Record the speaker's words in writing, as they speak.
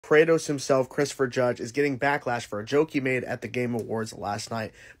Kratos himself, Christopher Judge, is getting backlash for a joke he made at the Game Awards last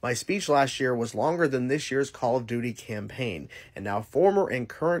night. My speech last year was longer than this year's Call of Duty campaign, and now former and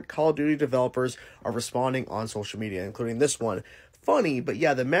current Call of Duty developers are responding on social media, including this one. Funny, but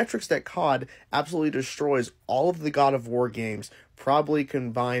yeah, the metrics that COD absolutely destroys all of the God of War games, probably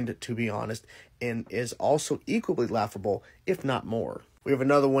combined, to be honest, and is also equally laughable, if not more. We have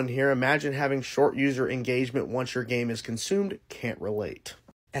another one here. Imagine having short user engagement once your game is consumed. Can't relate.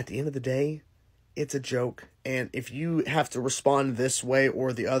 At the end of the day, it's a joke. And if you have to respond this way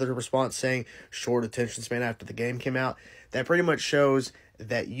or the other response saying short attention span after the game came out, that pretty much shows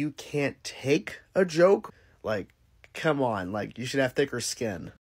that you can't take a joke. Like, come on, like, you should have thicker skin.